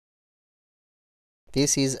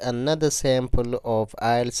This is another sample of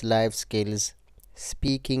Ielts life skills,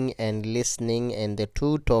 speaking and listening, and the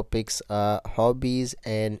two topics are hobbies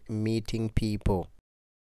and meeting people.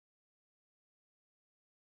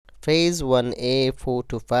 Phase 1A 4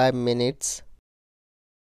 to 5 minutes.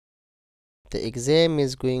 The exam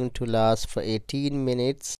is going to last for 18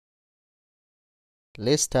 minutes.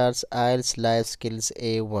 Let's start Ielts life skills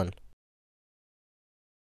A1.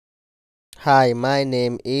 Hi, my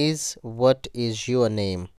name is. What is your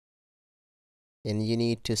name? And you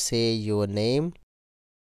need to say your name.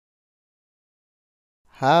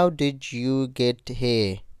 How did you get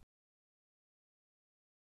here?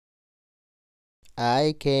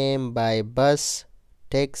 I came by bus,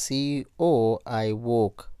 taxi, or I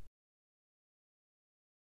walk.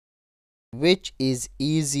 Which is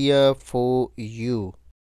easier for you?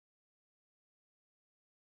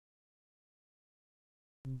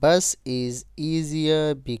 Bus is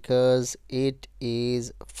easier because it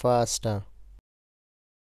is faster.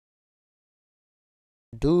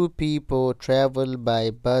 Do people travel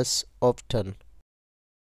by bus often?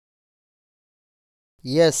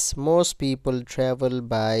 Yes, most people travel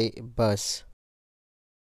by bus.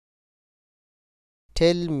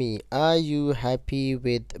 Tell me, are you happy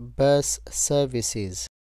with bus services?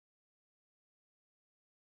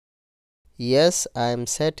 Yes, I am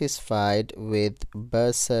satisfied with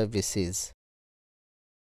bus services.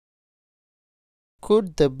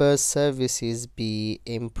 Could the bus services be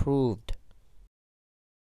improved?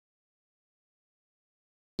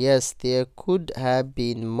 Yes, there could have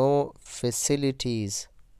been more facilities.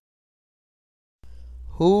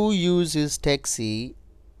 Who uses taxi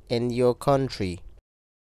in your country?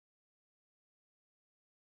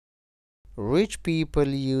 Rich people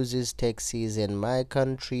uses taxis in my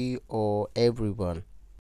country or everyone?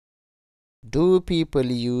 Do people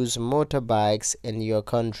use motorbikes in your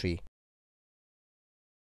country?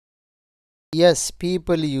 Yes,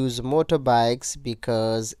 people use motorbikes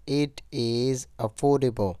because it is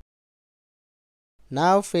affordable.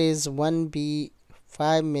 Now phase 1B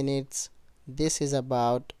 5 minutes. This is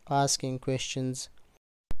about asking questions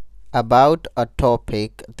about a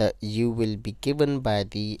topic that you will be given by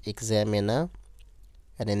the examiner,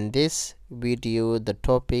 and in this video the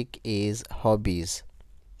topic is hobbies.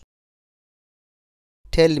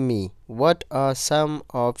 Tell me, what are some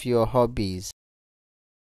of your hobbies?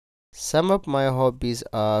 Some of my hobbies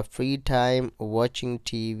are free time, watching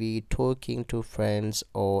TV, talking to friends,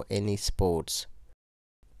 or any sports.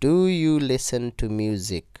 Do you listen to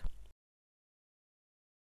music?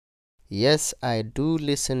 Yes, I do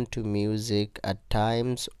listen to music at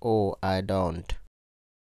times or I don't.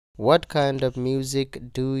 What kind of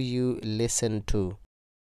music do you listen to?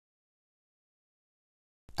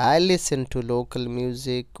 I listen to local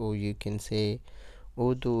music, or you can say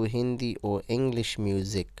Urdu, Hindi, or English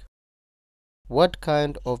music. What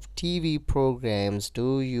kind of TV programs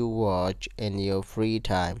do you watch in your free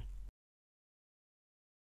time?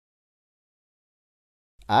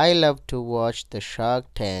 I love to watch the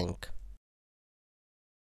Shark Tank.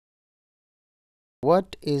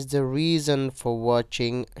 What is the reason for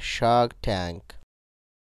watching Shark Tank?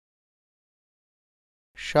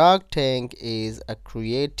 Shark Tank is a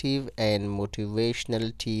creative and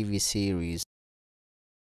motivational TV series.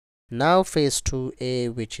 Now phase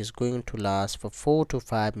 2A, which is going to last for 4 to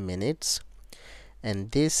 5 minutes,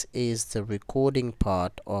 and this is the recording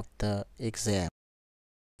part of the exam.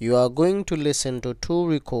 You are going to listen to two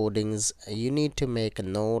recordings. You need to make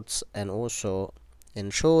notes and also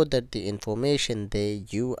ensure that the information there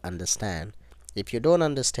you understand. If you don't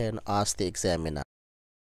understand, ask the examiner.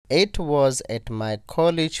 It was at my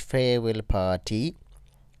college farewell party.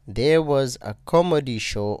 There was a comedy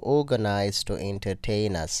show organized to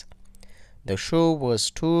entertain us. The show was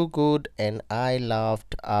too good and I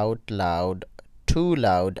laughed out loud, too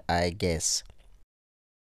loud, I guess.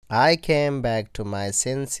 I came back to my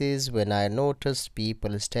senses when I noticed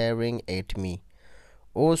people staring at me.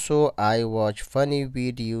 Also, I watch funny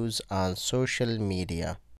videos on social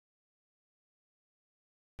media.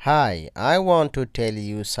 Hi, I want to tell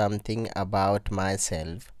you something about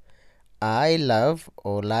myself. I love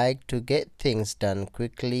or like to get things done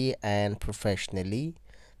quickly and professionally.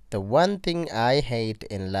 The one thing I hate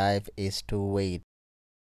in life is to wait.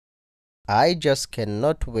 I just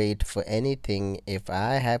cannot wait for anything. If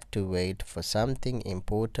I have to wait for something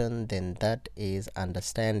important, then that is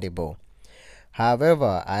understandable.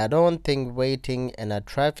 However, I don't think waiting in a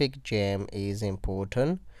traffic jam is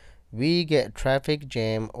important. We get traffic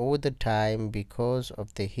jam all the time because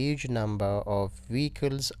of the huge number of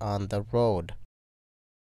vehicles on the road.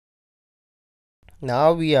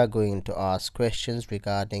 Now we are going to ask questions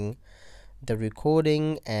regarding the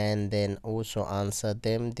recording and then also answer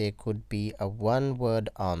them. There could be a one-word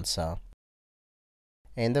answer.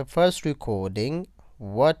 In the first recording,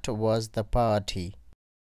 what was the party?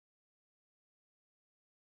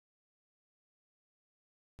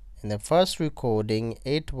 In the first recording,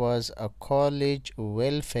 it was a college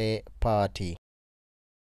welfare party.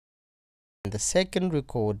 In the second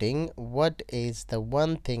recording, what is the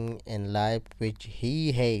one thing in life which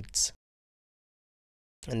he hates?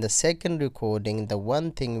 In the second recording, the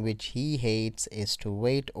one thing which he hates is to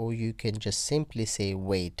wait, or you can just simply say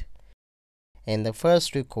wait. In the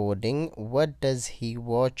first recording, what does he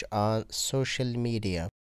watch on social media?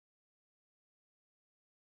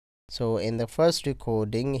 So in the first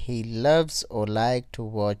recording, he loves or like to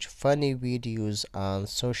watch funny videos on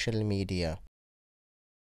social media.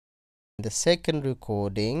 In the second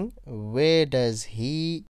recording, where does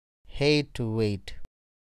he hate to wait?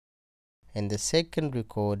 In the second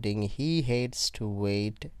recording, he hates to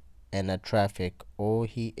wait in a traffic, or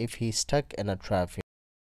if he's stuck in a traffic.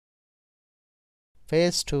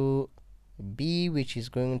 Phase 2B, which is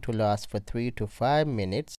going to last for 3 to 5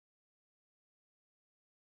 minutes.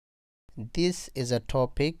 This is a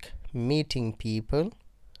topic, meeting people,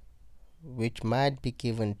 which might be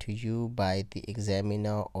given to you by the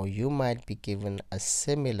examiner, or you might be given a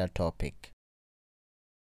similar topic.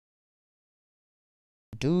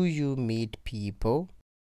 Do you meet people?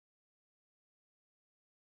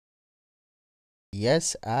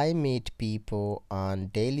 Yes, I meet people on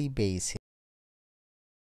daily basis.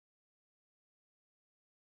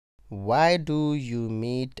 Why do you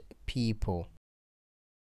meet people?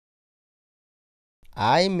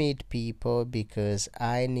 I meet people because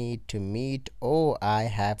I need to meet, or I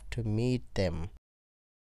have to meet them.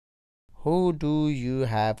 Who do you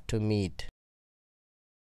have to meet?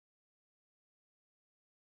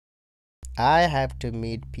 I have to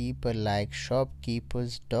meet people like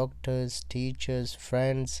shopkeepers, doctors, teachers,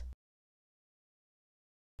 friends.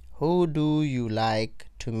 Who do you like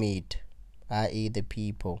to meet, i.e. the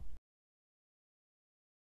people?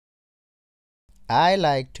 I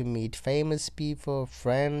like to meet famous people,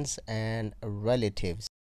 friends, and relatives.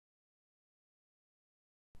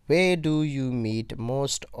 Where do you meet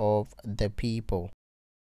most of the people?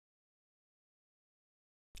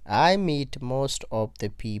 I meet most of the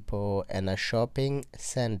people in a shopping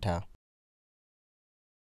center.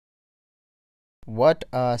 What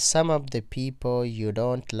are some of the people you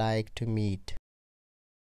don't like to meet?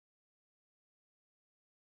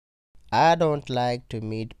 I don't like to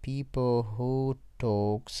meet people who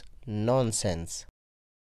talks nonsense.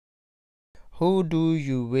 Who do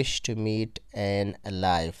you wish to meet in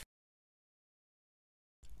life?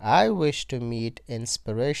 I wish to meet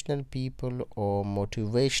inspirational people or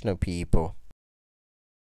motivational people.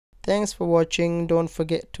 Thanks for watching. Don't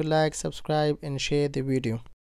forget to like, subscribe and share the video.